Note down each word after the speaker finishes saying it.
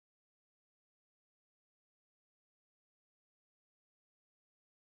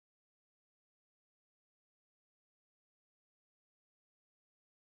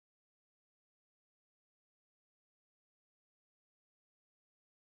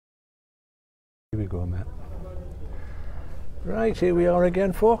Here we go, mate. Right, here we are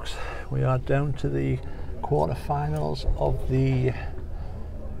again, folks. We are down to the quarterfinals of the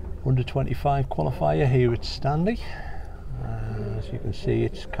under 25 qualifier here at Stanley. As you can see,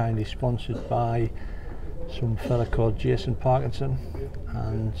 it's kindly sponsored by some fella called Jason Parkinson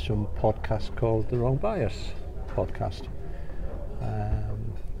and some podcast called The Wrong Bias podcast.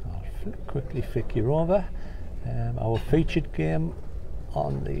 I'll quickly flick you over. Our featured game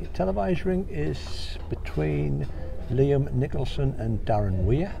on the televised ring is between Liam Nicholson and Darren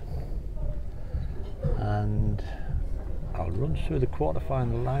Weir, and I'll run through the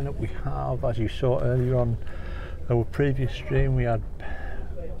quarterfinal lineup. We have, as you saw earlier on our previous stream, we had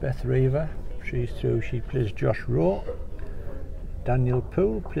Beth Reaver, she's through, she plays Josh Rowe. Daniel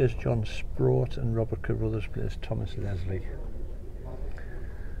Poole plays John Sproat, and Robert Carruthers plays Thomas Leslie.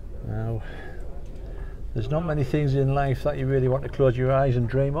 Now, there's not many things in life that you really want to close your eyes and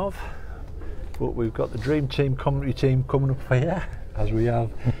dream of, but we've got the dream team, commentary team coming up for here, as we have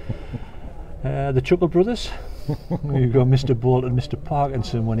the Chuckle Brothers. We've got Mr. Bolt and Mr.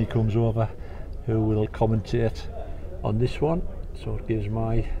 Parkinson when he comes over, who will commentate on this one, so it gives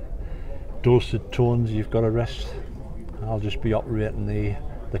my dulcet tones. You've got to rest. I'll just be operating the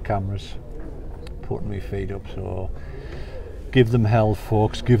cameras, putting my feet up, so give them hell,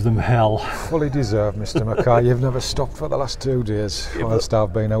 folks, give them hell. Fully deserved, Mr. Mackay. You've never stopped for the last 2 days whilst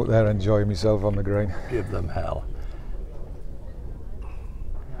I've been out there enjoying myself on the green. Give them hell.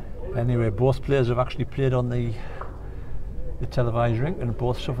 Anyway, both players have actually played on the televised ring and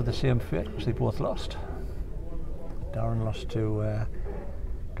both suffered the same fate because they both lost. Darren lost to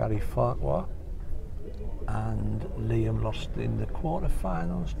Gary Farquhar, and Liam lost in the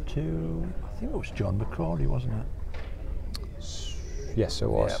quarterfinals to, I think it was John McCrawley, wasn't it? Yes, it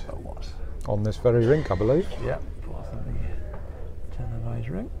was. Yeah, it was. On this very rink, I believe. Yeah, both on the televised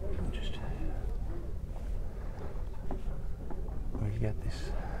ring. Just we'll get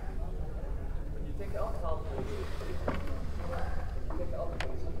this.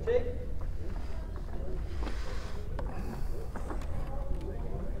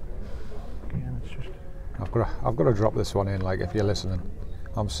 Again, it's just. I've got to drop this one in. Like, if you're listening,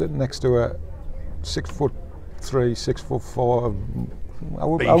 I'm sitting next to a 6'3", 6'4".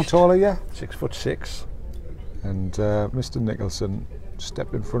 How tall are you? 6'6". And Mr. Nicholson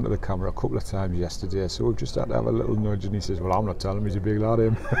stepped in front of the camera a couple of times yesterday, so we've just had to have a little nudge, and he says, "Well, I'm not telling him, he's a big lad,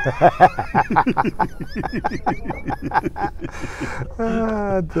 him."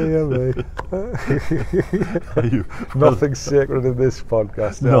 Ah, dear me. Nothing sacred in this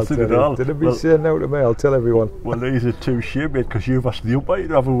podcast. Nothing at all. Did it be saying no to me? I'll tell everyone. Well, these are two shame, mate, because you've asked the umpire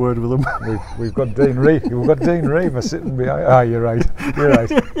to have a word with him. We've got Dean Reeve. We've got Dean Reeve sitting behind. Ah, you're right. You're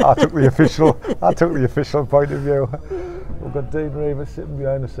right. I took the official point of view. We've got Dean Reeve sitting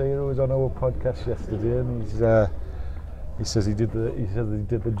behind us here, who was on our podcast yesterday, and he says he did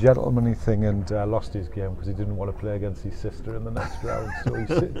the gentlemanly thing and lost his game because he didn't want to play against his sister in the next round. So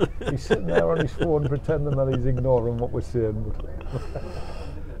he's sitting there on his phone pretending that he's ignoring what we're saying.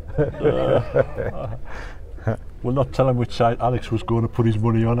 We'll not tell him which side Alex was going to put his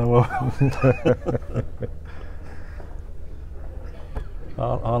money on.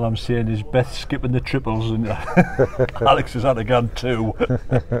 All I'm saying is Beth skipping the triples and Alex has had a gun too.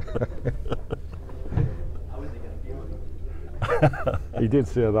 He did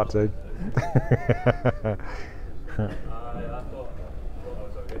say that, too.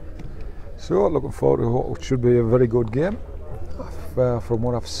 So, looking forward to what should be a very good game. From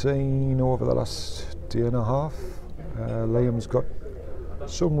what I've seen over the last day and a half, Liam's got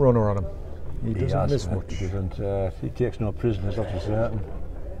some runner on him. He doesn't miss much. He takes no prisoners, that's for certain.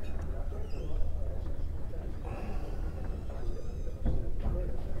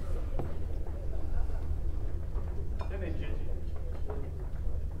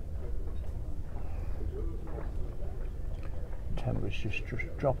 Temperature's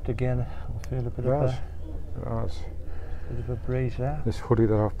just dropped again. I feel a bit of a breeze there. This hoodie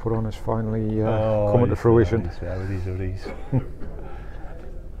that I've put on is finally coming to fruition. Hoodies.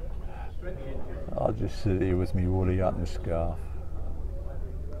 I'll just sit here with me woolly hat and scarf.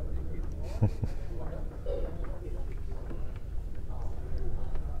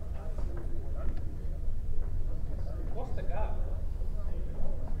 What's the gap?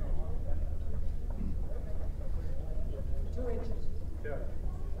 2 inches. Yeah.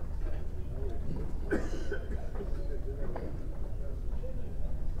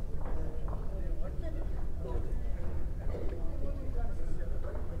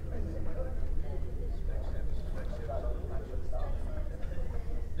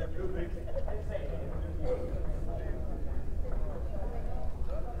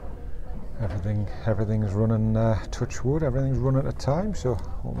 Everything's running. Touch wood. Everything's running at time. So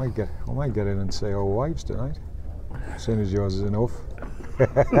we might get in and say our wives tonight. As soon as yours is enough.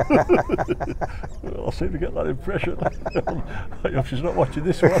 Well, I seem to get that impression. I hope she's not watching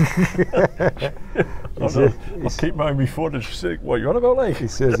this one. I'll keep my phone and she's saying, "What are you on about, like?" He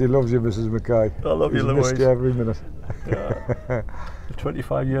says he loves you, Mrs. Mackay. I love you, Louise. Missed you every minute. Yeah.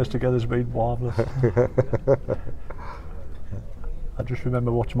 25 years together has been marvellous. I just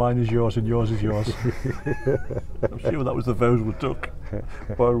remember what's mine is yours and yours is yours. I'm sure that was the vows we took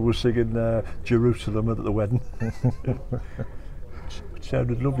while we were singing Jerusalem at the wedding. It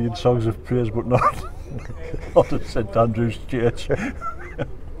sounded lovely in songs of praise, but not at St Andrew's Church.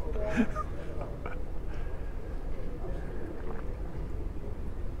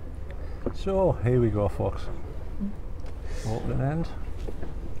 So here we go, folks. Opening end.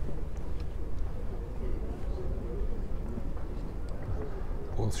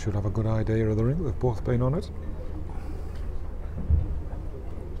 Both should have a good idea of the ring. They've both been on it.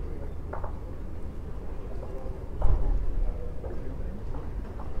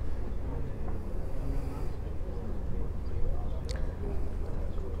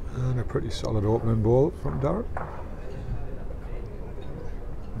 And a pretty solid opening ball from Darren.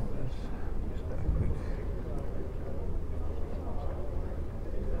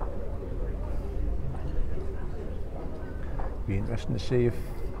 Be interesting to see if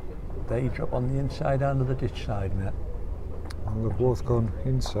they drop on the inside and the ditch side, mate. And they've both gone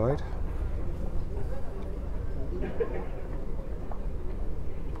inside.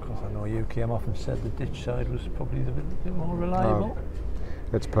 Because I know you came off and said the ditch side was probably the bit more reliable.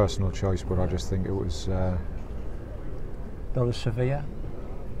 It's personal choice, but I just think it was. Not as severe.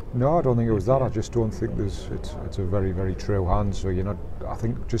 No, I don't think it was that. I just don't think it's a very, very true hand. So I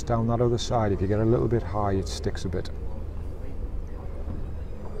think just down that other side, if you get a little bit high, it sticks a bit.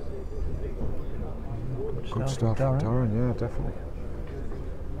 Good stuff, Darren. Yeah, definitely.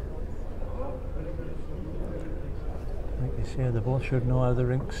 Like you say, they both should know how the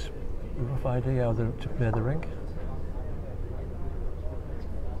rink's a rough idea how to play the rink.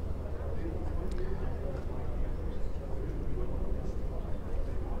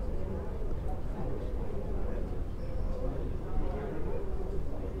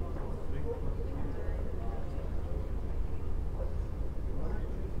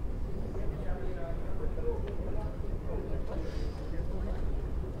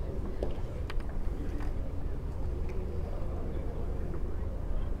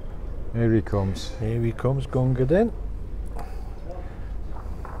 Here he comes. Here he comes, gungered in.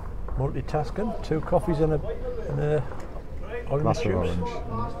 Multitasking, 2 coffees and a orange juice. Orange.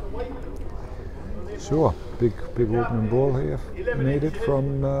 So, big opening ball here needed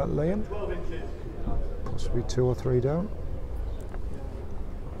from Liam. Possibly 2 or 3 down.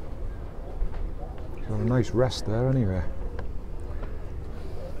 Got a nice rest there anyway.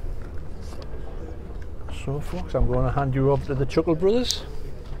 So folks, I'm going to hand you over to the Chuckle Brothers.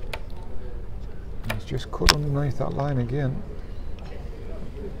 He's just cut underneath that line again.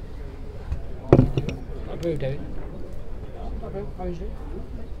 I agree, David. How is it?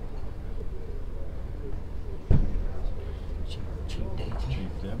 Cheap date.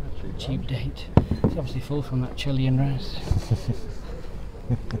 Cheap date. It's obviously full from that Chilean rice.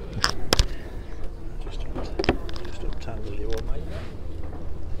 Just untangle you all, mate.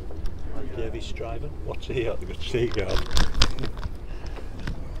 And Davey striving. What's he at? The good seagull.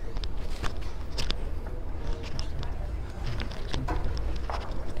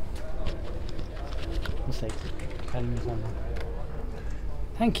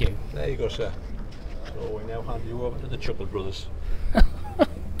 Thank you. There you go, sir. So we now hand you over to the Chuckle Brothers.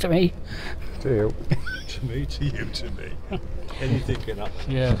 To me? To you. To me, to you, to me. Anything can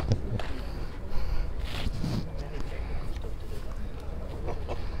happen. Yeah.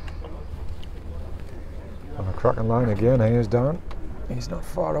 On a cracking line again, here's Darren. He's not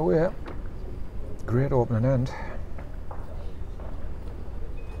far away. Great opening end.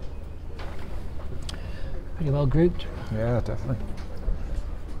 Pretty well grouped. Yeah, definitely.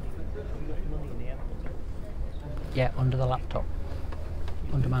 Yeah, under the laptop.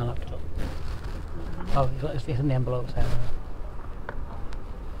 Under my laptop. Oh, it's in the envelopes there.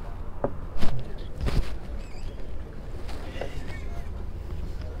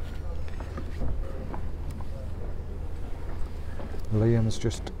 Liam's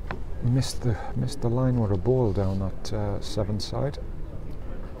just missed the line with a ball down that 7 side.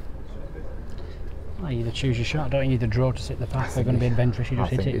 Well, you either choose your shot, don't you? Either draw to sit the path, they're going to be adventurous, you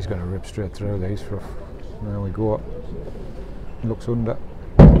just hit it. I think he's going to rip straight through these. There we go. Looks under.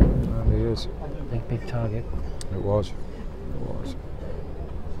 And he is. Big target. It was.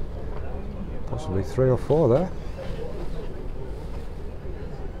 Possibly 3 or 4 there.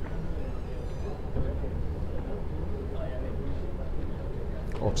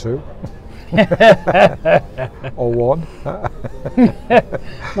 Or 2. Or 1.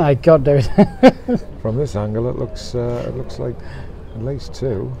 My God, there's. From this angle, it looks like at least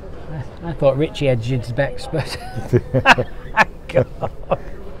 2. I thought Richie edged his backs, but God.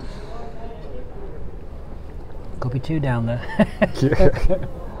 Could be 2 down there.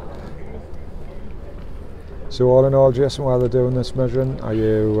 So all in all, Jason, while they're doing this measuring, are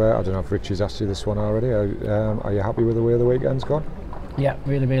you? I don't know if Richie's asked you this one already. Are you happy with the way the weekend's gone? Yeah,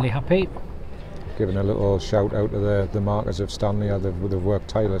 really, really happy. Giving a little shout out to the markers of Stanley. They've worked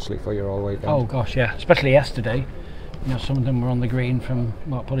tirelessly for you all weekend. Oh gosh, yeah, especially yesterday. You know, some of them were on the green from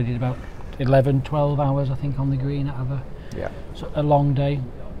what probably did about 11, 12 hours, I think, on the green out of a long day.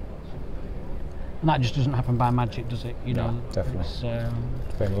 And that just doesn't happen by magic, does it? You know, definitely. It's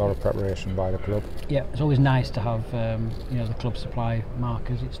been a lot of preparation by the club. Yeah, it's always nice to have you know, the club supply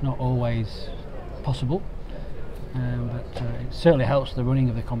markers. It's not always possible, but it certainly helps the running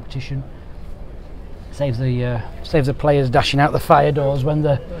of the competition. Saves the players dashing out the fire doors when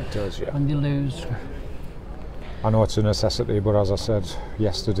they lose. I know it's a necessity, but as I said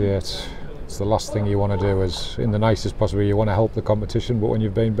yesterday, it's the last thing you want to do. Is in the nicest possible way, you want to help the competition, but when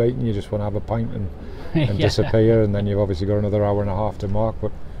you've been beaten, you just want to have a pint and disappear, and then you've obviously got another hour and a half to mark.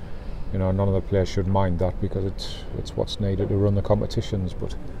 But you know, none of the players should mind that, because it's what's needed to run the competitions.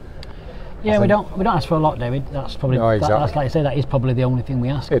 But yeah, we don't ask for a lot, David. That's probably that's like you say, that is probably the only thing we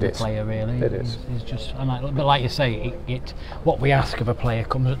ask of a player, really. It is just, and but like you say, what we ask of a player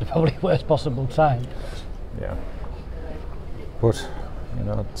comes at the probably worst possible time. Yeah. But you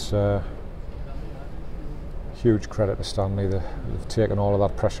know, it's huge credit to Stanley. They've taken all of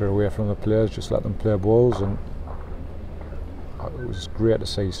that pressure away from the players, just let them play bowls, and it was great to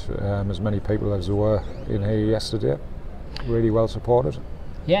see as many people as there were in here yesterday. Really well supported.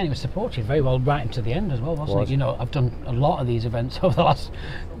 Yeah, and it was supported very well right into the end as well, wasn't it? You know, I've done a lot of these events over the last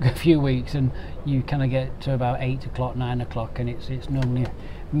few weeks, and you kind of get to about 8 o'clock, 9 o'clock, and it's normally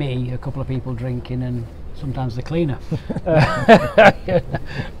me, a couple of people drinking, and sometimes the cleaner.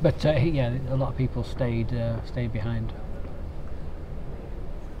 But yeah, a lot of people stayed behind.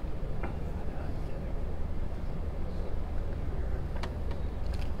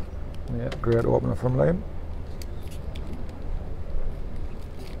 Yeah, great opener from Liam.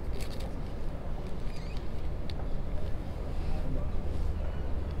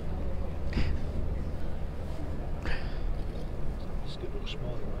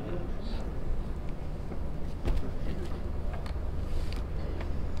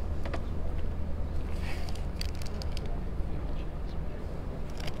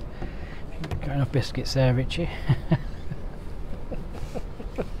 Got enough biscuits there, Richie.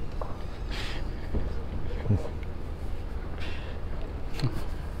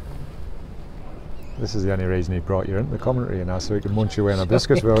 This is the only reason he brought you into the commentary now, so he can munch away on a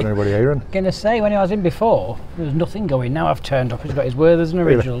biscuit without anybody hearing. Gonna say, when I was in before, there was nothing going. Now I've turned up. He's got his Werthers and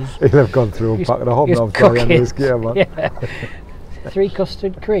originals. He'll have gone through a packet of hobnobs by the end of this game, man. Yeah. 3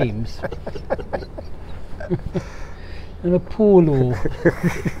 custard creams. And a polo.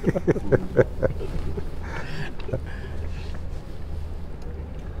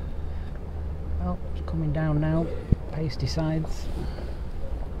 Well, it's coming down now. Pasty sides.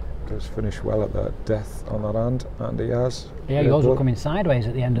 Does finish well at that death on that hand, and he has. Yeah, yours were coming sideways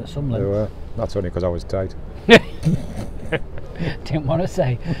at the end at some length. They were. That's only because I was tight. Didn't want to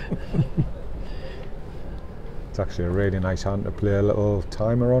say. It's actually a really nice hand to play a little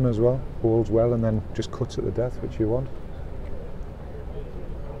timer on as well. Holds well and then just cuts at the death, which you want.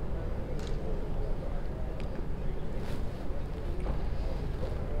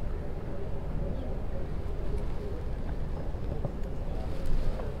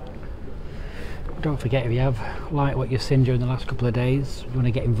 Don't forget, if you have liked what you've seen during the last couple of days, you want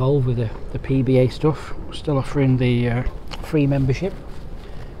to get involved with the PBA stuff, we're still offering the free membership.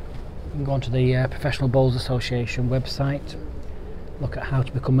 You can go onto the Professional Bowls Association website, look at how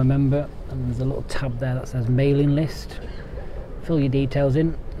to become a member, and there's a little tab there that says mailing list. Fill your details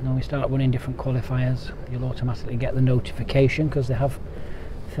in, and when we start running different qualifiers, you'll automatically get the notification, because they have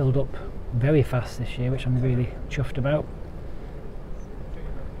filled up very fast this year, which I'm really chuffed about.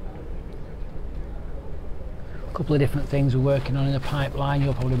 A couple of different things we're working on in the pipeline.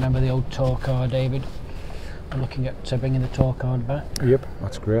 You'll probably remember the old tour car, David. I'm looking at bringing the tour card back. Yep,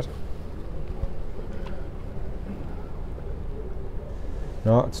 that's great.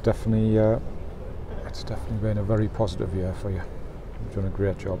 No, it's definitely been a very positive year for you. You've done a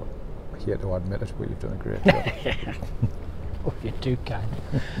great job. I hate to admit it, but you've done a great job. Oh, you're too kind.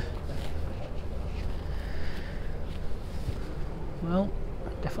 Well,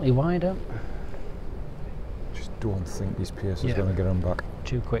 definitely wider. Just don't think his pace is Yeah. going to get him back.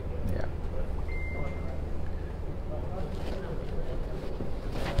 Too quick. Yeah.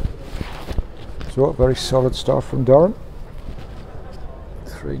 So, a very solid start from Darren.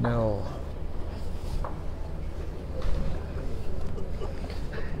 3-0.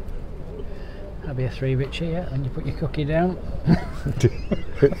 That'll be a 3, Richie, yeah, when you put your cookie down.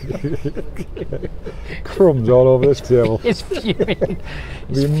 Crumbs all over this table. It's fuming.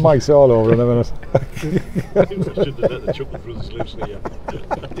 There'll be mice all over in a minute. I think we should have let the Chuckle Brothers loose here.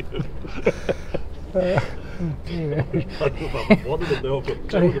 I don't know if I'm one of them, they'll put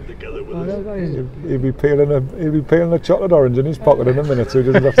 2 of them together with us. He'll be peeling a chocolate orange in his pocket in a minute, so he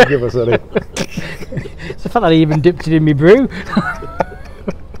doesn't have to give us any. It's the fact that I even dipped it in my brew.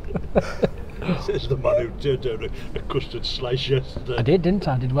 Says the man who turned down a custard slice yesterday. I did, didn't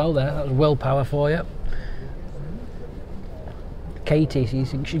I? I did well there. That was willpower for you. Katie,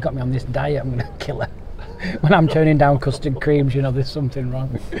 she got me on this diet. I'm going to kill her. When I'm turning down custard creams, you know there's something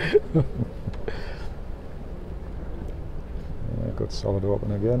wrong. Good solid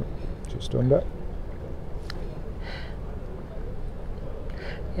open again, just under.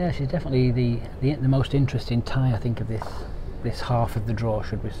 Yeah, she's definitely the most interesting tie, I think, of this half of the draw,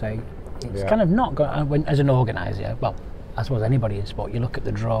 should we say. It's kind of not got, as an organiser, well, I suppose anybody in sport, you look at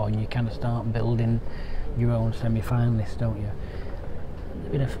the draw and you kind of start building your own semi-finalists, don't you?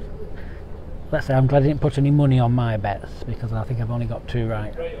 Let's say I'm glad I didn't put any money on my bets, because I think I've only got 2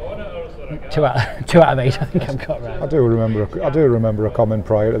 right. 2 out of 8 I think I've got right. I do remember a comment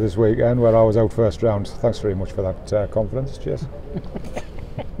prior to this weekend where I was out first round. Thanks very much for that confidence, cheers.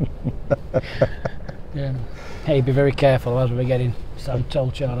 Yeah. Hey, be very careful as we're getting Sam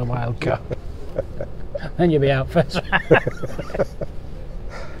Tolcher on a wild card. Then you'll be out first. Oh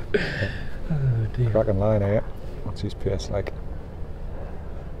dear. Cracking line here. What's his pace like?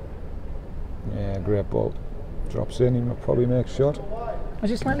 Yeah, great ball. Drops in, he'll probably make shot. Was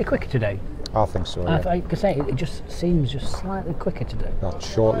it slightly quicker today? I think so, yeah. I could say it just seems just slightly quicker today. That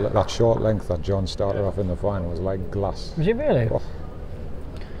short length that John started off in the final was like glass. Was it really? Oh.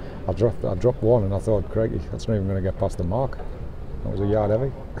 I dropped one and I thought, crikey, that's not even going to get past the mark. That was a yard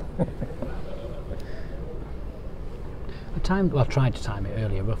heavy. I tried to time it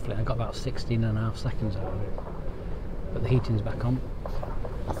earlier roughly, and I got about 16.5 seconds out of it. But the heating's back on.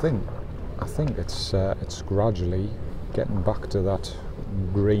 I think it's gradually getting back to that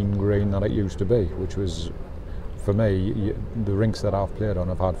green that it used to be, which was, for me, the rinks that I've played on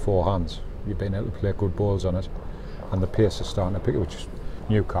have had 4 hands. You've been able to play good balls on it, and the pace is starting to pick it, which is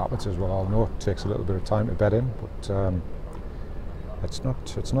new carpets as well. I know it takes a little bit of time to bed in, but it's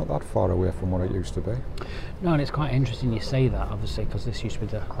not that far away from what it used to be. No, and it's quite interesting you say that, obviously, because this used to be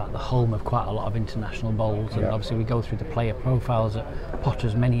the home of quite a lot of international bowls, and obviously we go through the player profiles at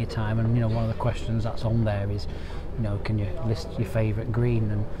Potters many a time, and one of the questions that's on there is, can you list your favourite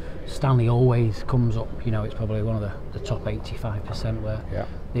green? And Stanley always comes up. It's probably one of the top 85% where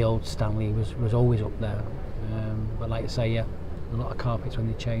the old Stanley was always up there. But like you say, a lot of carpets when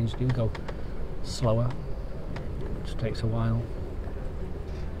they change do go slower. It just takes a while.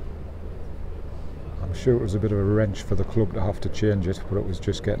 I'm sure it was a bit of a wrench for the club to have to change it, but it was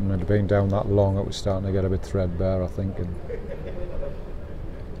just it had been down that long, it was starting to get a bit threadbare, I think. And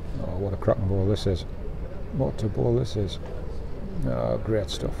oh, what a cracking ball this is. What a ball this is. Oh, great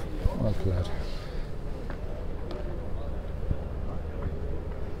stuff. Well played.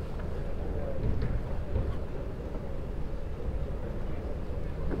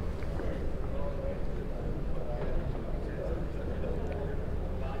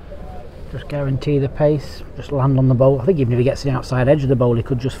 Just guarantee the pace, just land on the bowl. I think even if he gets the outside edge of the bowl, he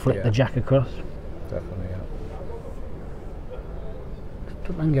could just flip the jack across. Definitely, yeah.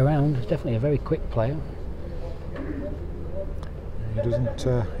 Doesn't hang around. He's definitely a very quick player. He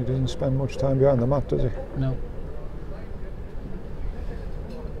doesn't spend much time behind the mat, does he? No.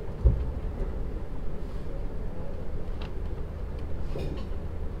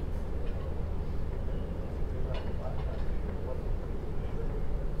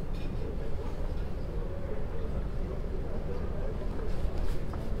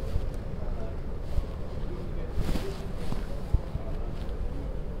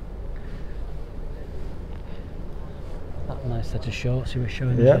 Nice set of shorts he was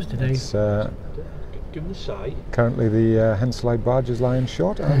showing us yesterday. Give him the sight. Currently the Henslide badge is lying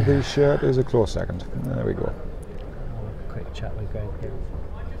short and the shirt is a close second. There we go. Quick chat with Greg here.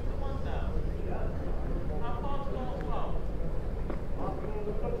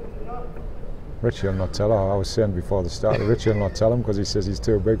 Richie will not tell her. I was saying before the start, Richie will not tell him because he says he's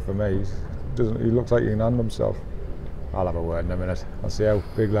too big for me. He looks like he can handle himself. I'll have a word in a minute. I'll see how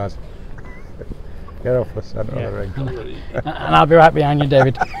big lad. Get off the centre of the ring. And I'll be right behind you,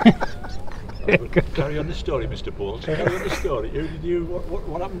 David. Carry on the story, Mr. Bowles. Carry on the story.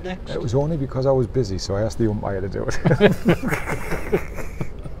 What happened next? It was only because I was busy, so I asked the umpire to do it.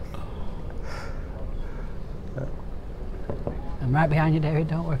 I'm right behind you, David,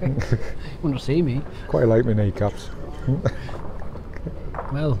 don't worry. You wouldn't see me. Quite like my kneecaps.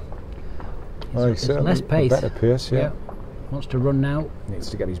 Well, It's less pace. Better pace, yeah. Wants to run now. Needs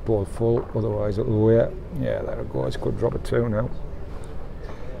to get his ball full, otherwise it'll wear. Yeah, there it goes. Could drop a 2 now.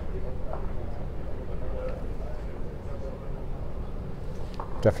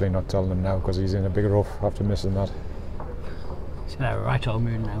 Definitely not telling him now because he's in a big rough after missing that. He's in a right old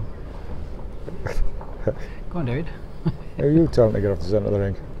mood now. Go on, David. Who are you telling to get off the centre of the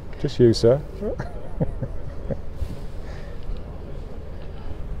ring? Just you, sir.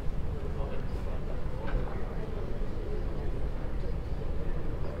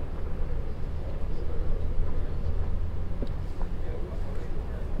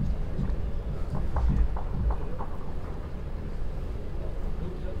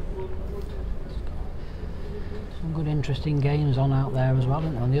 Some good interesting games on out there as well,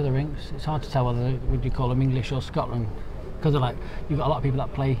 isn't there, on the other rinks. It's hard to tell whether would you call them English or Scotland, because like you've got a lot of people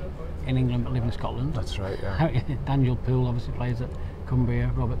that play in England but live in Scotland. That's right, yeah. Daniel Poole obviously plays at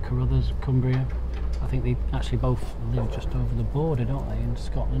Cumbria, Robert Carruthers, Cumbria. I think they actually both live just over the border, don't they, in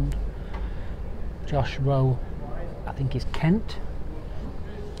Scotland. Josh Rowe, I think, is Kent.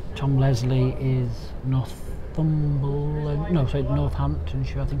 Tom Leslie is Northumberland, no, sorry,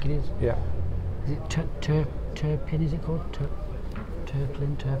 Northamptonshire, I think it is. Yeah. Is it Turpin, is it called?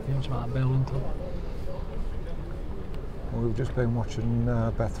 Turpin, something like that, Bowling Club. Well, we've just been watching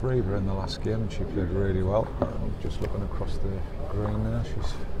Beth Reaver in the last game and she played really well. Just looking across the green there,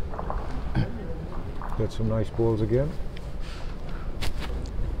 she's got some nice balls again.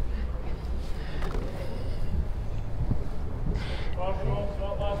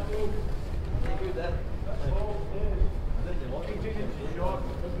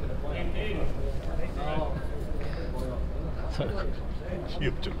 He's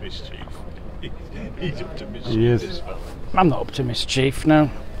up to mischief. He's up to mischief. He is. I'm not up to mischief, no.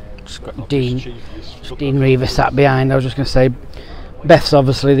 Just got Dean Reaver sat behind. I was just going to say, Beth's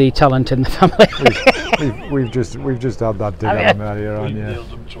obviously the talent in the family. we've just had that dig on them earlier on, yeah. Nailed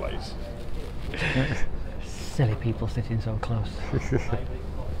them twice. Silly people sitting so close.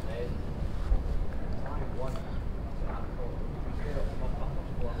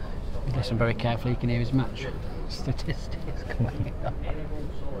 Listen very carefully, you can hear his match statistics going on.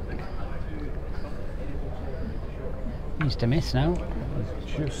 Needs to miss now.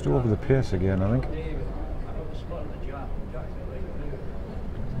 Just over the pace again, I think.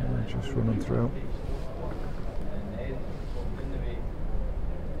 Yeah, just running through.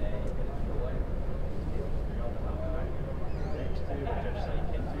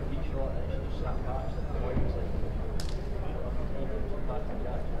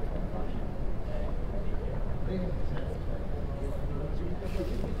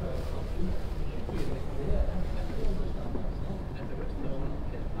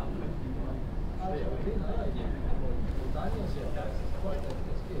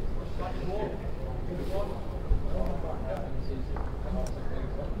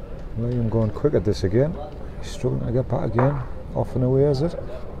 Liam going quick at this again. He's struggling to get back again. Off and away, is it?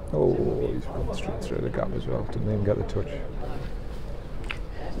 Oh, he's gone straight through the gap as well. Didn't even get the touch.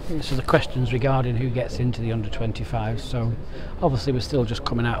 So the questions regarding who gets into the under-25. So obviously we're still just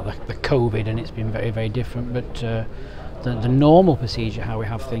coming out of the COVID and it's been very, very different. But the normal procedure, how we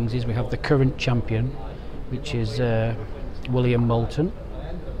have things, is we have the current champion, which is William Moulton.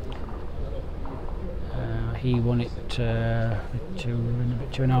 He won it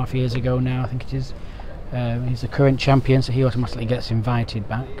 2.5 years ago now, I think it is. He's the current champion, so he automatically gets invited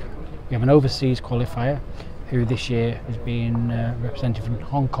back. We have an overseas qualifier, who this year is being represented from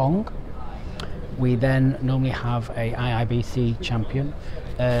Hong Kong. We then normally have a IIBC champion,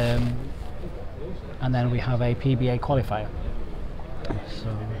 and then we have a PBA qualifier. So,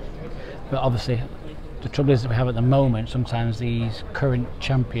 but obviously, the trouble is that we have at the moment, sometimes these current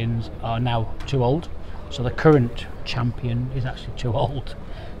champions are now too old. So the current champion is actually too old,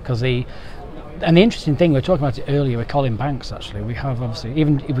 because the interesting thing, we were talking about it earlier with Colin Banks, actually, we have obviously,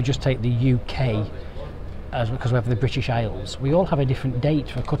 even if we just take the UK, because we have the British Isles, we all have a different date,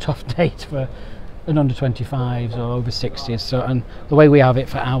 for a cut-off date for an under 25s or over 60s. So, and the way we have it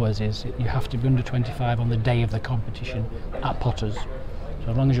for ours is you have to be under 25 on the day of the competition at Potters.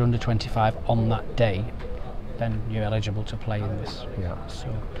 So as long as you're under 25 on that day, then you're eligible to play in this. Yeah.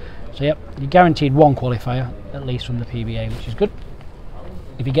 So yep, you're guaranteed one qualifier at least from the PBA, which is good.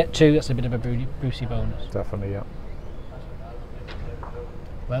 If you get two, that's a bit of a Brucey bonus. Definitely, yeah.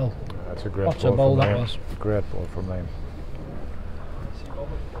 Well, That's a great what a bowl that was. Great ball from Liam.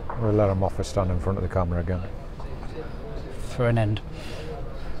 We'll let him off a stand in front of the camera again. For an end.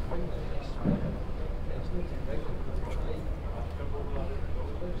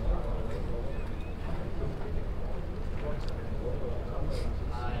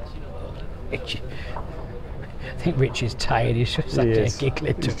 I think Rich is tired, he's just sat there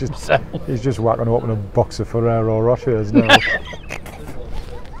giggling to himself. He's just whacking open a box of Ferrero Rochers now.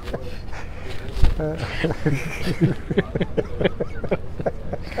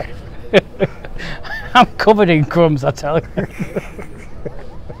 I'm covered in crumbs, I tell you.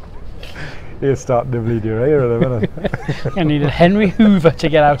 He'll start nibbling your ear in a minute. I need a Henry Hoover to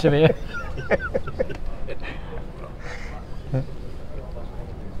get out of here.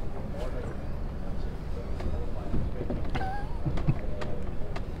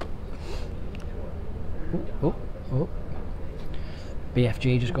 Oh.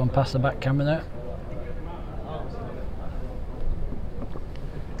 BFG just gone past the back camera there.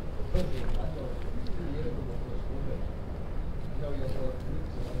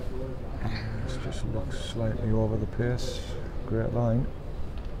 This just looks slightly over the pace. Great line.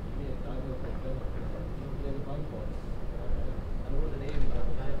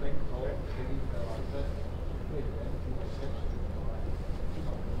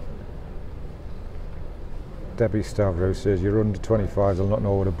 Debbie Stavros says you're under 25, they'll not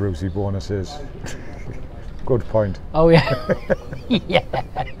know what a Brucey bonus is. Good point. Oh yeah. Yeah.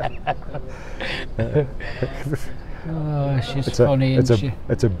 Oh, she's funny, isn't she?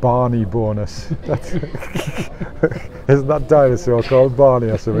 It's a Barney bonus. Isn't that dinosaur called Barney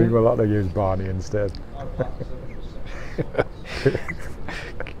or something? We'll have to use Barney instead.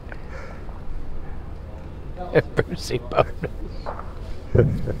 A Brucey bonus.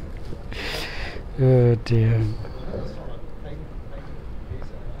 Oh dear.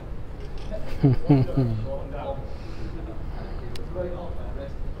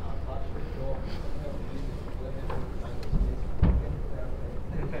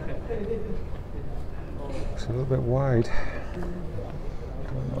 It's a little bit wide.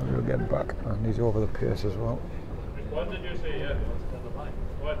 Don't know if he'll get back, and he's over the pace as well. What did you say? Yeah.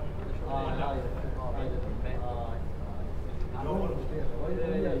 What?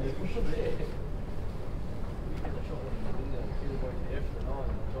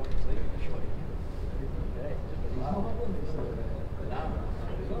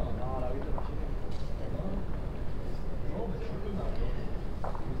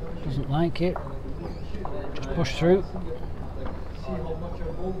 Doesn't like it. Just push through.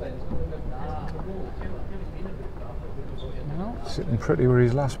 No. Sitting pretty with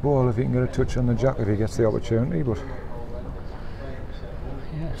his last ball if he can get a touch on the jack if he gets the opportunity, but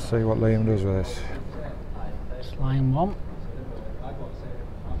Yeah. see what Liam does with this. It's line one.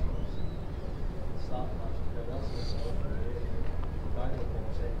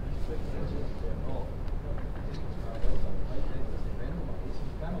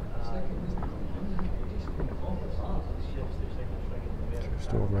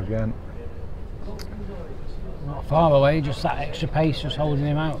 Just over again. Not far away, just that extra pace just holding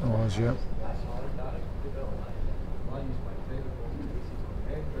him out. Was, yeah.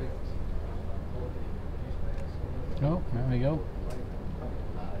 Oh, there we go.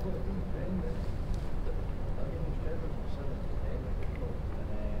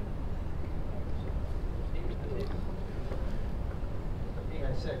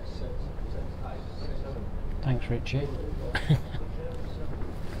 Thanks, Richie.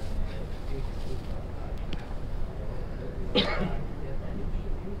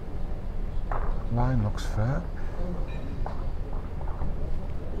 Line looks fair.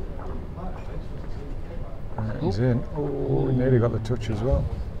 He's in. Oh, he nearly got the touch as well.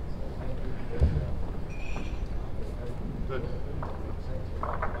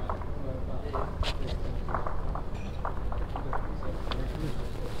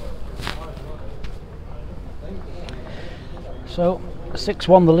 So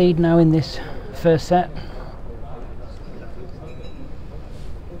 6-1 the lead now in this first set.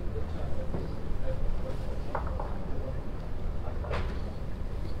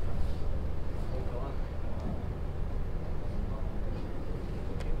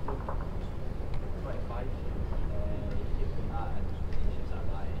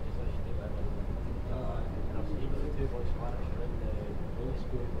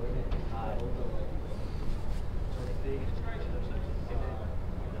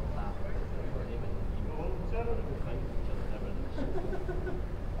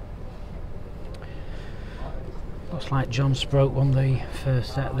 Looks like John Sproat won the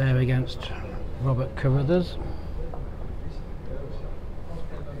first set there against Robert Carruthers.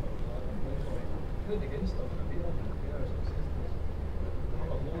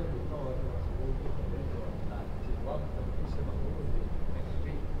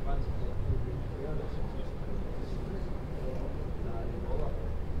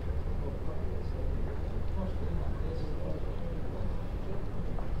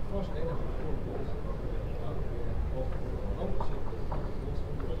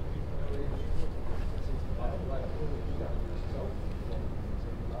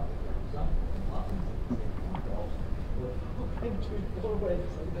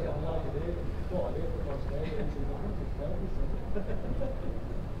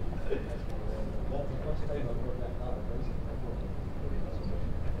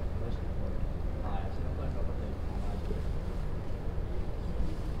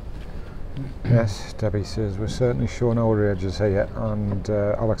 Yes, Debbie says we're certainly showing our ages here, and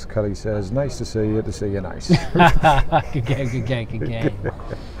Alex Kelly says nice to see you nice. Good game.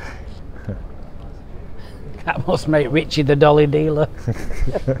 That must make Richie the dolly dealer.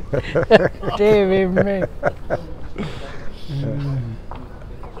 Dear me.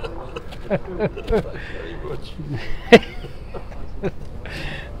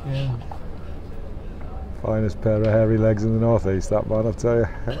 Yeah. Finest pair of hairy legs in the northeast, that man, I tell you.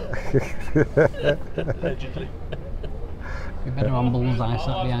 You better on bullseye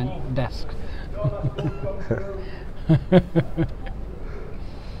sat behind the desk.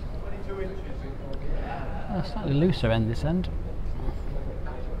 Slightly looser end this end.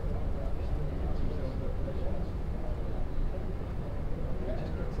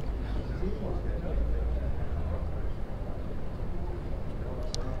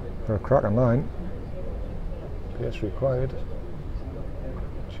 For a cracking line. Pace required.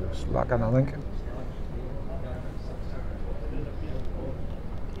 Just lacking, I think.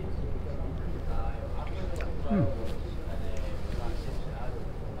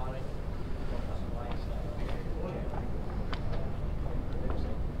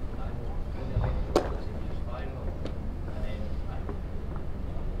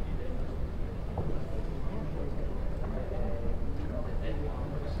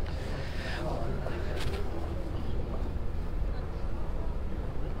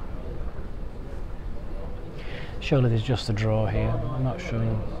 Surely there's just a draw here, I'm not sure.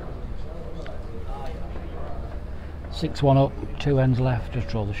 6-1 up, 2 ends left, just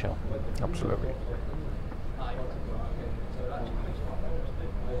draw the shot. Absolutely.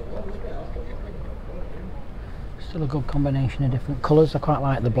 Still a good combination of different colours. I quite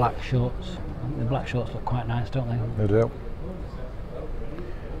like the black shorts. I think the black shorts look quite nice, don't they? They do.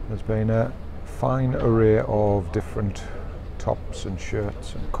 There's been a fine array of different tops and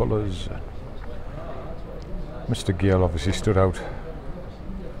shirts and colours. Mr. Gale obviously stood out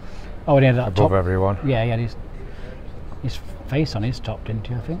Oh, and he had that above top. everyone. Yeah, he had his face on his top, didn't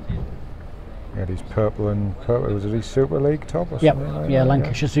he, I think? He had his purple, was it his Super League top or Yep. something like Yeah, that?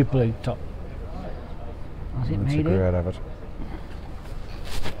 Lancashire Super League top. Has it That's a made great it? effort.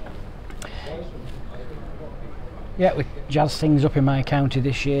 Yeah, we jazzed things up in my county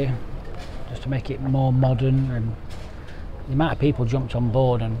this year just to make it more modern, and the amount of people jumped on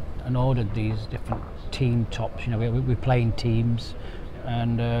board and ordered these different team tops. You know, we're playing teams,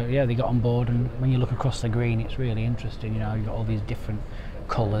 and yeah, they got on board, and when you look across the green it's really interesting. You know, you've got all these different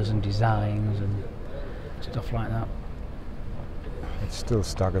colours and designs and stuff like that. It still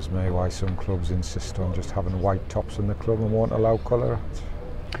staggers me why some clubs insist on just having white tops in the club and won't allow colour.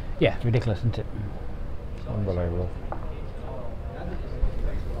 Yeah, it's ridiculous, isn't it? It's unbelievable.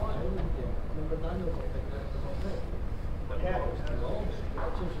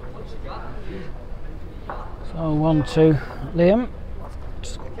 So 1-2 Liam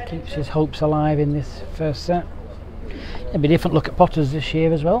just keeps his hopes alive in this first set. It'll be a different look at potters this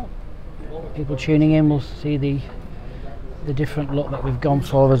year as well. People tuning in will see the different look that we've gone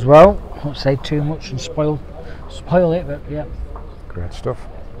for as well. Won't say too much and spoil it, but yeah. Great stuff.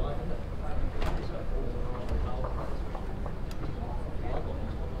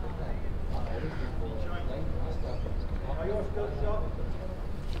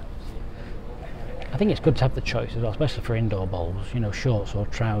 I think it's good to have the choice as well, especially for indoor bowls, you know, shorts or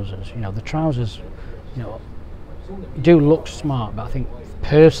trousers. You know, the trousers, you know, do look smart, but I think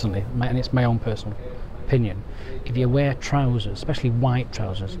personally, and it's my own personal opinion, if you wear trousers, especially white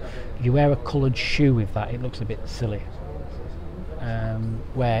trousers, if you wear a coloured shoe with that, it looks a bit silly.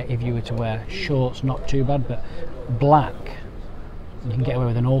 Where if you were to wear shorts, not too bad, but black, you can get away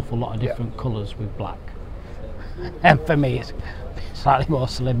with an awful lot of different colours with black. And for me, it's slightly more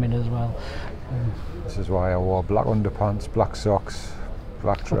slimming as well. This is why I wore black underpants, black socks,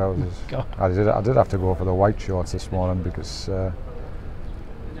 black trousers. God. I did have to go for the white shorts this morning because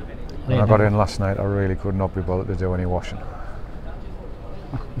when I got in last night I really could not be bothered to do any washing.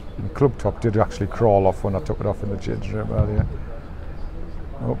 The club top did actually crawl off when I took it off in the changing room earlier.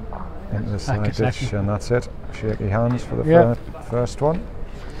 Oh, into the side ditch, and that's it. Shaky hands for the first one.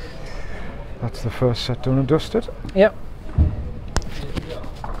 That's the first set done and dusted. Yep.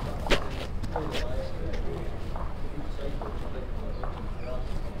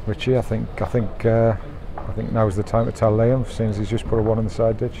 Richie, I think now's the time to tell Liam, since he's just put a one in the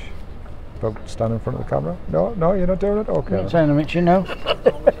side ditch. About standing in front of the camera. No, you're not doing it. Okay. Not saying to Richie, no.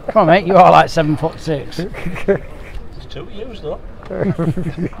 Come on, mate. You are like 7'6". There's two to use though.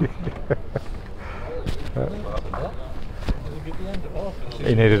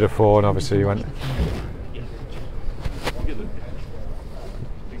 He needed a 4, and obviously he went.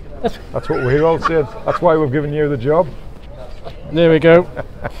 That's what we're all saying. That's why we've given you the job. There we go.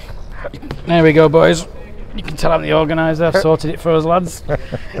 There we go, boys. You can tell I'm the organiser. I've sorted it for us, lads.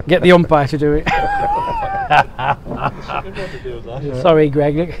 Get the umpire to do it. Sorry,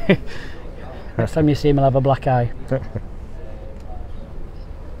 Greg. Next time you see him, he'll have a black eye.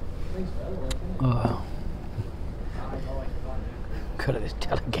 Oh. Good at this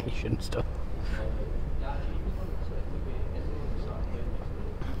delegation stuff.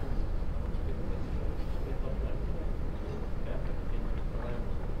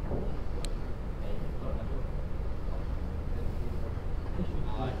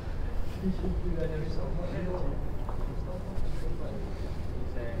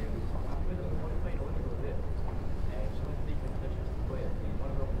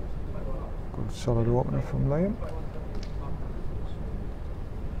 Good solid opener from Liam.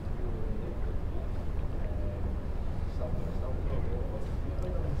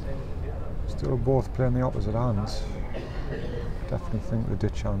 Still both playing the opposite hands. Definitely think the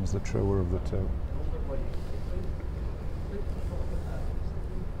ditch hand's the truer of the two.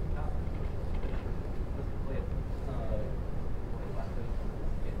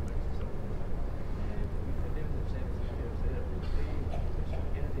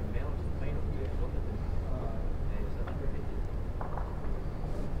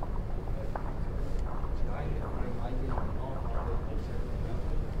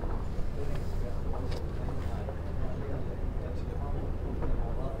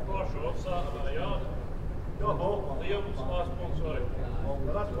 Liam's last one, sorry. Well,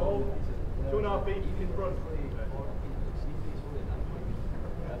 that's ball. 2.5 feet in front.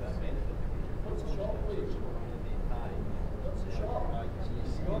 What's the shot, please? What's the shot?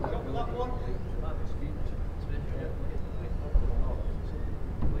 You want to go for that one?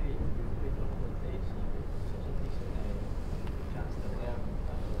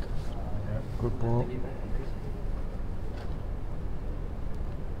 Good ball.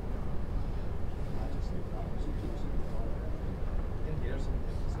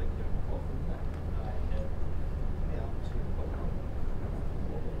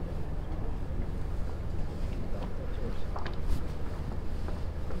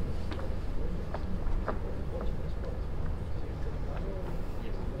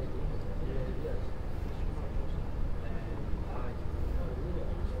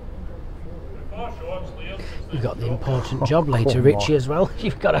 You've got the important job later, Richie, as well.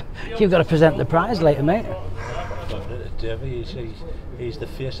 You've got to present the prize later, mate. He's the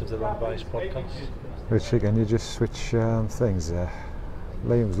face of the Wrong Bias podcast. Richie, can you just switch things there?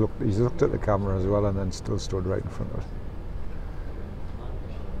 He's looked at the camera as well, and then still stood right in front of it.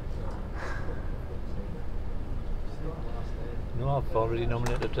 No, I've already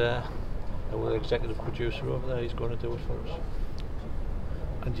nominated our executive producer over there. He's going to do it for us.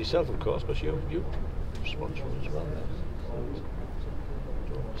 And yourself, of course, because you sponsor as well.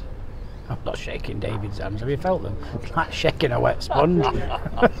 I'm not shaking David's hands. Have you felt them? It's like shaking a wet sponge.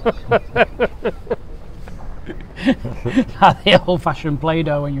 Like the old-fashioned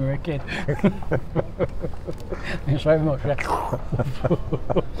Play-Doh when you were a kid. Thanks very much.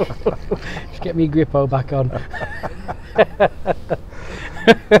 Just get me grippo back on.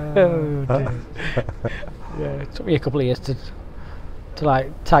 Oh, dear. Yeah, it took me a couple of years to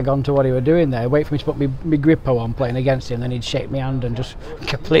like tag on to what he was doing there, wait for me to put me grippo on playing against him, then he'd shake my hand and just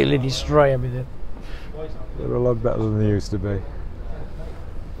completely destroy everything. They're a lot better than they used to be.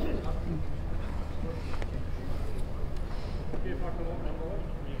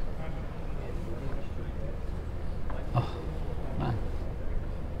 Oh, man.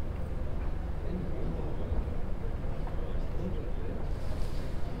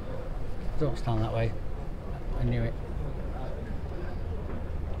 Don't stand that way. I knew it.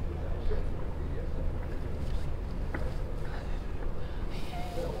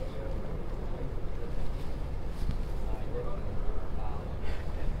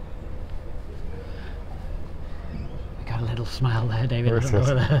 little smile there, David. I don't know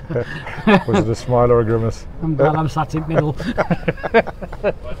whether Was it a smile or a grimace? I'm glad I'm sat in middle.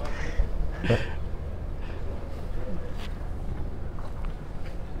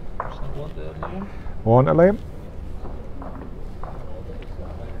 Want it, Liam?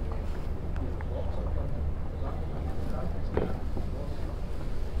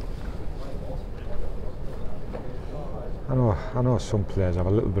 I know some players have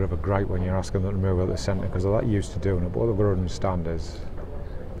a little bit of a gripe when you're asking them to move out the centre because they're that used to doing it, but what they've got to understand is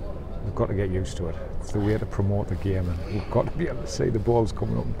they've got to get used to it. It's the way to promote the game, and we've got to be able to see the balls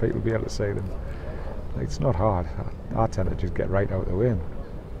coming up and people be able to see them. Like, it's not hard. I tend to just get right out of the way and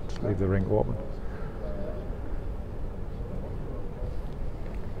just leave the ring open.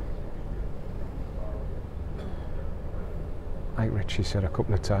 Like Richie said a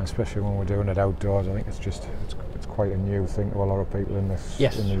couple of times, especially when we're doing it outdoors, I think it's quite a new thing to a lot of people in this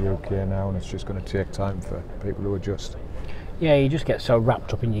in the UK now, and it's just going to take time for people to adjust. Yeah, you just get so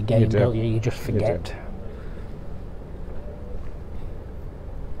wrapped up in your game, don't you? You just forget.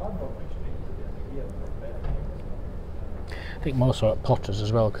 I think more so at Potters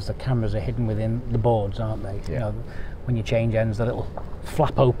as well, because the cameras are hidden within the boards, aren't they? Yeah. You know, when you change ends, the little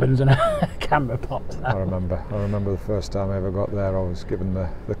flap opens and a camera pops out. I remember the first time I ever got there, I was given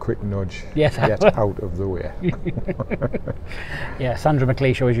the quick nudge, yes, get out of the way. Yeah, Sandra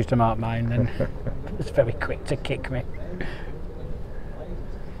McLeish always used to mark mine, and it's very quick to kick me.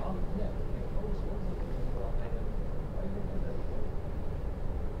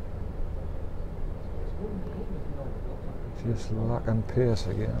 Just lacking pace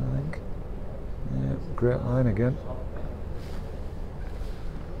again, I think. Yeah, great line again.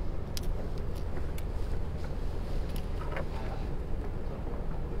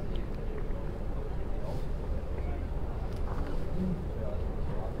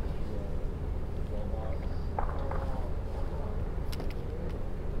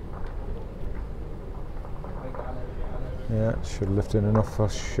 Yeah, it should lift in enough for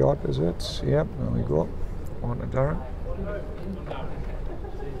shot, is it? Yep, there we go. On to Darren.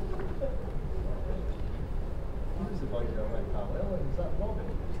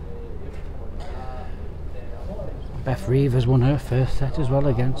 Beth Reeve has won her first set as well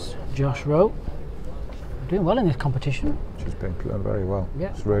against Josh Rowe. Doing well in this competition. She's been playing very well. Yeah.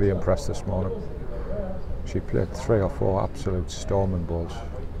 I was really impressed this morning. She played 3 or 4 absolute storming balls.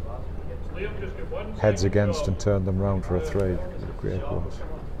 Heads against and turned them round for a 3. Great balls.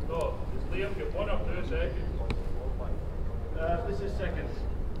 No, Liam get 1 or 2 seconds. This is seconds.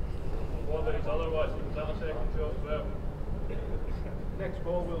 What is otherwise? Is that a second shot as well? Next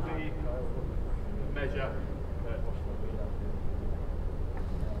ball will be measure.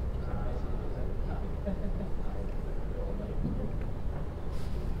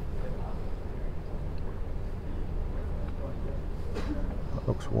 That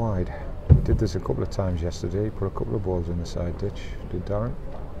looks wide. He did this a couple of times yesterday. He put a couple of balls in the side ditch, did Darren.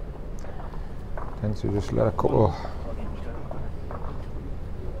 Tends to just let a couple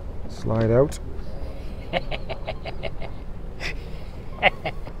slide out.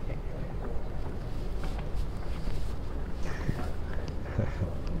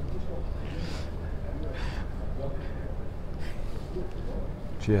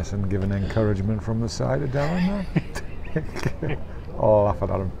 Jason giving encouragement from the side of Darren there. Oh, laughing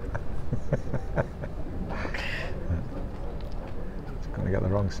at him. He's going to get the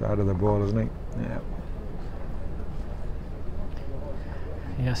wrong side of the ball, isn't he? Yeah.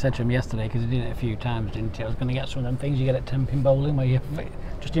 Yeah, I said to him yesterday, because he did it a few times, didn't he? I was going to get some of them things you get at 10-pin bowling where you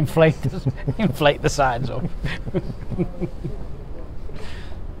just inflate the sides up.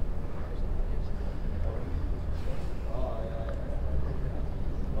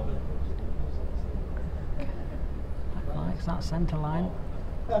 Likes that centre line.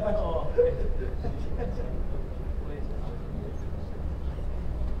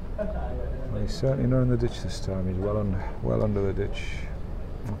 Well, he's certainly not in the ditch this time. He's well under the ditch.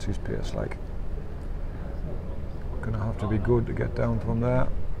 What's his pace like? Gonna have to be good to get down from there.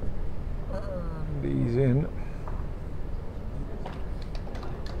 And he's in.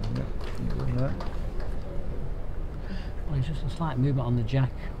 Yep, he's in there. Well, it's just a slight movement on the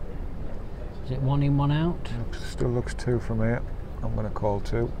jack. Is it 1 in, 1 out? Still looks 2 from here. I'm going to call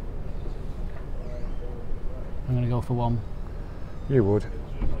 2. I'm going to go for 1. You would.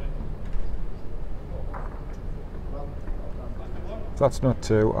 If that's not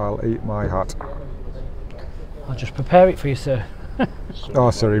 2, I'll eat my hat. I'll just prepare it for you, sir.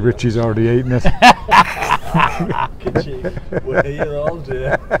 Oh, sorry, Richie's already eaten it. We're here all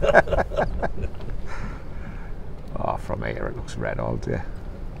day. Oh, from here it looks red all day.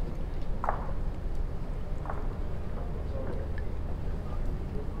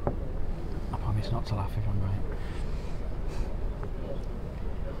 best not to laugh if I'm right.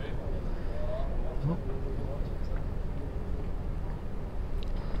 Oh.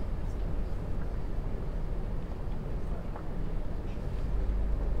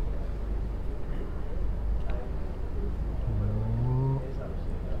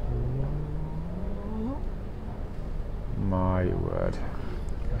 My word.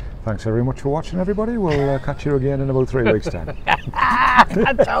 Thanks very much for watching, everybody. We'll catch you again in about 3 weeks' time.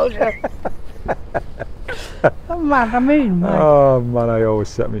 I told you. Oh man, I mean, man. Oh man, I always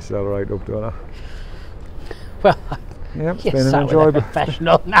set myself right up, don't I? Well, Yep, it's you're been an sat with a enjoyable.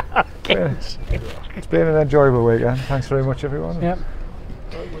 professional now. It's been an enjoyable weekend. Thanks very much, everyone. Yep.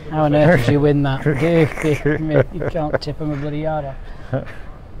 How on earth did you win that? You can't tip him a bloody yard off.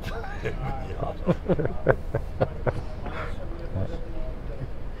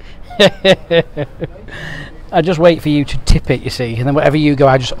 I just wait for you to tip it, you see, and then whatever you go,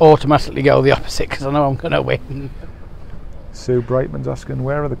 I just automatically go the opposite because I know I'm going to win. Sue Brightman's asking,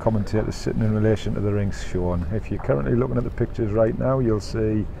 where are the commentators sitting in relation to the rings shown? If you're currently looking at the pictures right now, you'll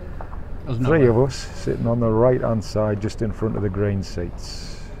see three of us sitting on the right hand side just in front of the green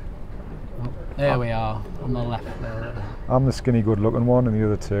seats. Oh, there we are, on the left there. I'm the skinny good looking one and the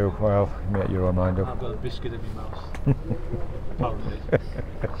other two, well, make your own mind up. I've got a biscuit in my mouth. Apparently.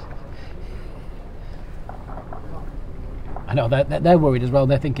 I know, they're worried as well.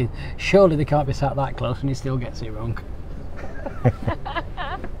 They're thinking, surely they can't be sat that close and he still gets it wrong.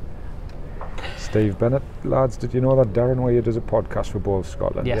 Steve Bennett, lads, did you know that Darren Weir does a podcast for Bowls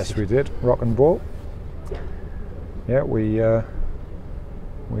Scotland? Yes. We did. Rock and Bowl. Yeah, we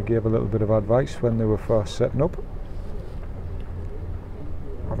gave a little bit of advice when they were first setting up.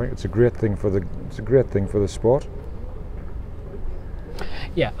 I think it's a great thing for the sport.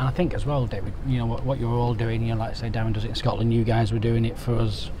 Yeah, and I think as well, David, you know, what you're all doing, you know, like say Darren does it in Scotland, you guys were doing it for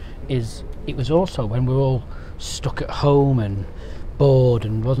us, it was also when we were all stuck at home and bored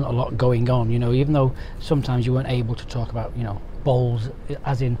and wasn't a lot going on, you know, even though sometimes you weren't able to talk about, you know, bowls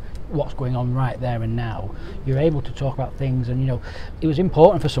as in what's going on right there and now, you're able to talk about things, and you know, it was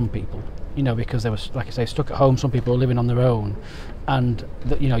important for some people, you know, because they were, like I say, stuck at home, some people were living on their own, and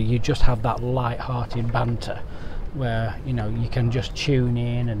you know, you just have that light-hearted banter where, you know, you can just tune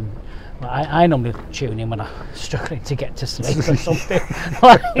in, and well, I normally tune in when I'm struggling to get to sleep or something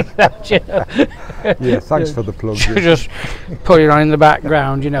like that, you know. Yeah, thanks for the plug. Just put it on in the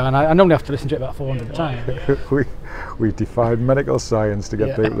background, you know, and I normally have to listen to it about 400 times. we defied medical science to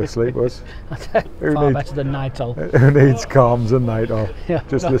get people to sleep us. Far better than Nitol. Who needs calms and Nitol? Yeah.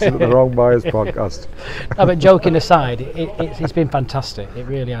 Just listen to the Wrong Buyers podcast. No, but joking aside, it's been fantastic. It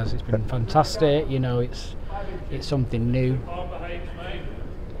really has. It's been fantastic. You know, it's something new.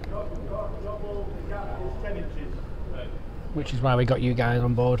 Which is why we got you guys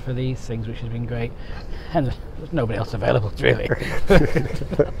on board for these things, which has been great. And there's nobody else available, really.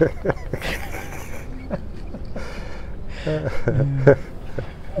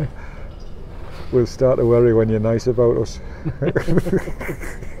 We'll start to worry when you're nice about us.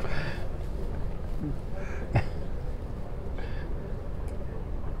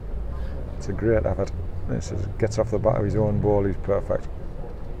 It's a great effort. This gets off the bat of his own ball, he's perfect.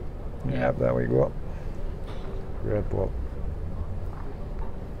 Yeah, there we go. Great ball.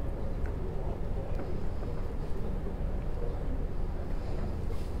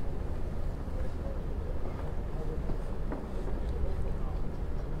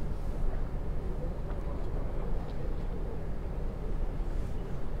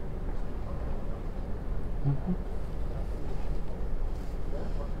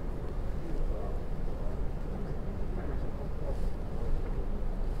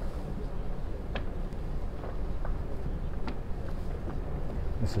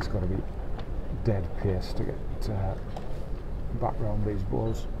 This has got to be dead pace to get back round these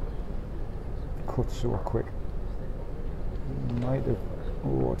balls. Cut so quick. Might have.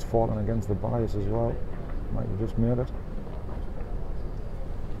 Oh, it's fallen against the bias as well. Might have just made it.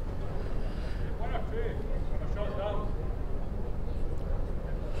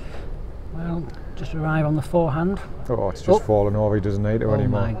 Well, just arrive on the forehand. Oh, it's just fallen over. He doesn't need to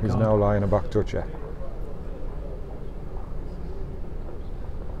anymore. My He's God. now lying a back toucher.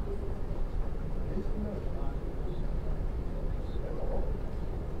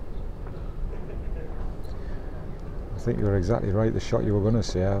 I think you're exactly right. The shot you were going to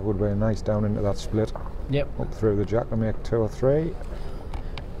see would be nice down into that split. Yep. Up through the jack to make 2 or 3.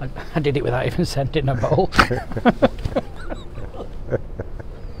 I did it without even sending a bowl.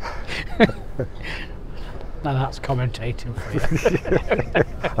 Now that's commentating for you.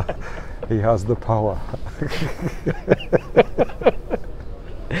 He has the power.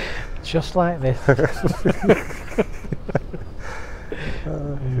 just like this.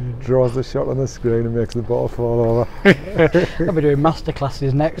 Draws the shot on the screen and makes the ball fall over. I'll be doing master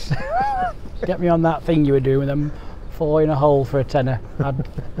classes next. Get me on that thing you were doing with them 4 in a hole for a tenner.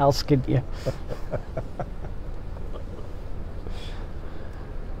 I'll skid you.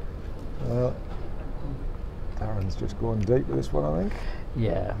 Darren's just going deep with this one, I think.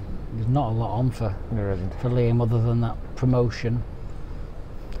 Yeah, there's not a lot on for There isn't. Liam other than that promotion.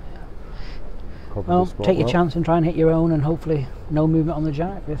 Covered Well, the spot take your well. chance and try and hit your own, and hopefully no movement on the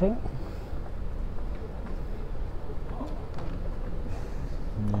jack, do you think?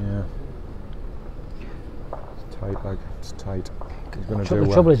 Yeah. It's tight, like, it's tight. He's going to do The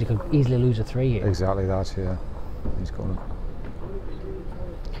well. trouble is he could easily lose a 3 here. Exactly that, yeah. He's going to.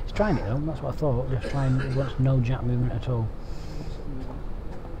 He's trying it though, that's what I thought. Just trying, he wants no jack movement at all.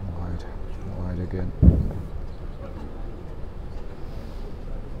 Wide again.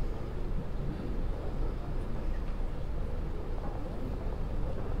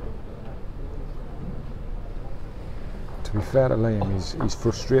 To be fair to Liam, he's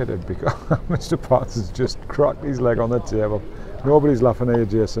frustrated because Mr. Potts has just cracked his leg on the table. Nobody's laughing at you,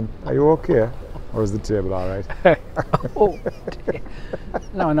 Jason. Are you okay? Or is the table alright? Oh, dear.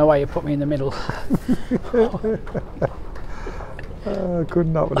 Now I know why you put me in the middle.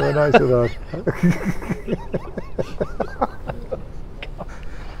 Couldn't happen to a nicer that.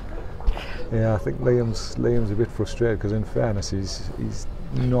 Yeah, I think Liam's a bit frustrated because, in fairness, he's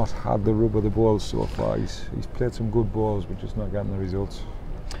not had the rub of the balls so far. He's played some good balls, but just not getting the results.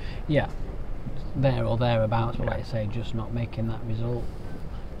 Yeah, there or thereabouts, but like I say, just not making that result.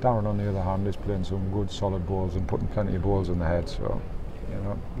 Darren, on the other hand, is playing some good solid balls and putting plenty of balls in the head. So, you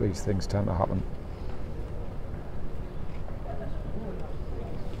know, these things tend to happen.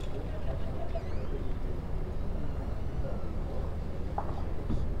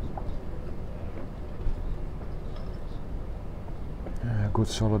 Good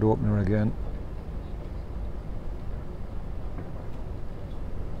solid opener again.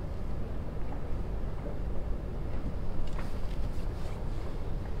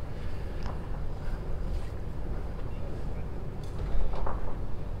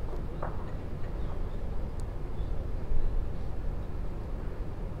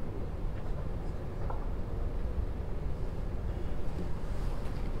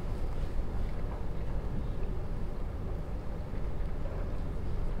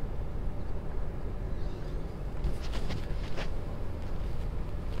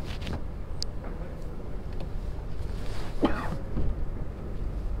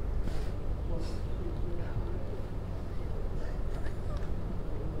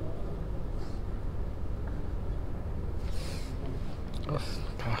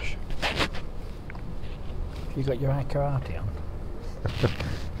 Gosh. You got your eye karate on?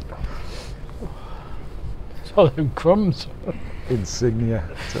 It's all them crumbs. Insignia.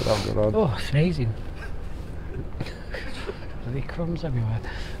 That's what I've got on. Oh, sneezing. Bloody crumbs everywhere.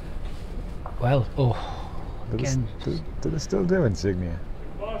 Well, oh, again, Do they still do Insignia?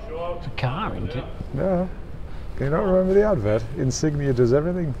 it's a car, isn't it? No. Can you not remember the advert? Insignia does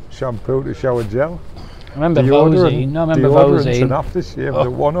everything. Shampoo to shower gel. I remember Deodorant, Vosine. I remember deodorant and Vosine. aftershave,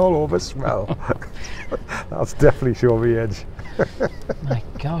 the one all over smell. That's definitely show me edge. My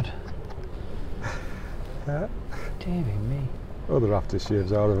God. Yeah. Dear me. Other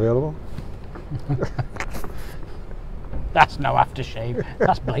aftershaves are available. That's no aftershave.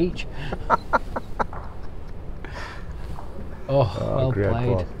 That's bleach. Oh, well great played.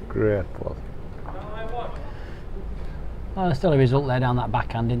 ball. Great ball. Oh, there's still a result there down that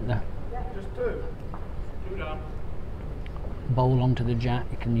backhand, isn't there? Just two. Two down. Bowl onto the jack.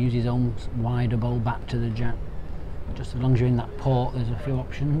 You can use his own wider bowl back to the jack. Just as long as you're in that port, there's a few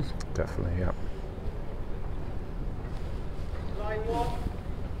options. Definitely, yeah.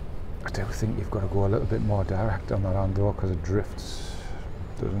 I do think you've got to go a little bit more direct on that hand though, because it drifts,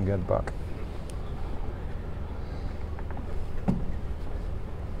 doesn't get back.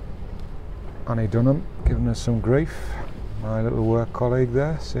 Annie Dunham giving us some grief. My little work colleague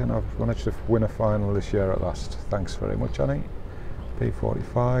there, saying I've managed to win a final this year at last. Thanks very much, Annie.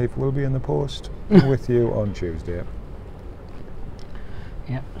 P45 will be in the post with you on Tuesday.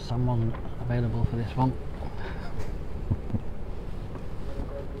 Yep, someone available for this one.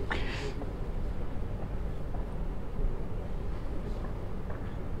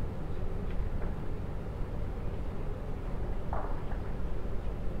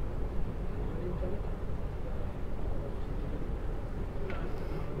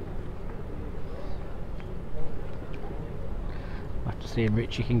 Have to see if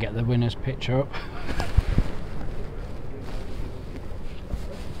Richie can get the winner's picture up.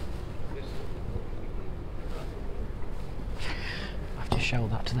 show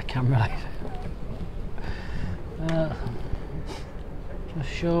that to the camera later. Just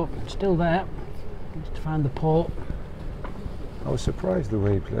show, still there. Just to find the port. I was surprised the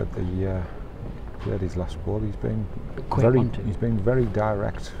way he played his last ball. He's been very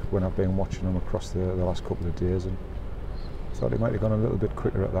direct when I've been watching him across the last couple of days, and I thought he might have gone a little bit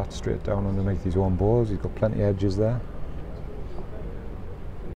quicker at that, straight down underneath his own balls. He's got plenty of edges there.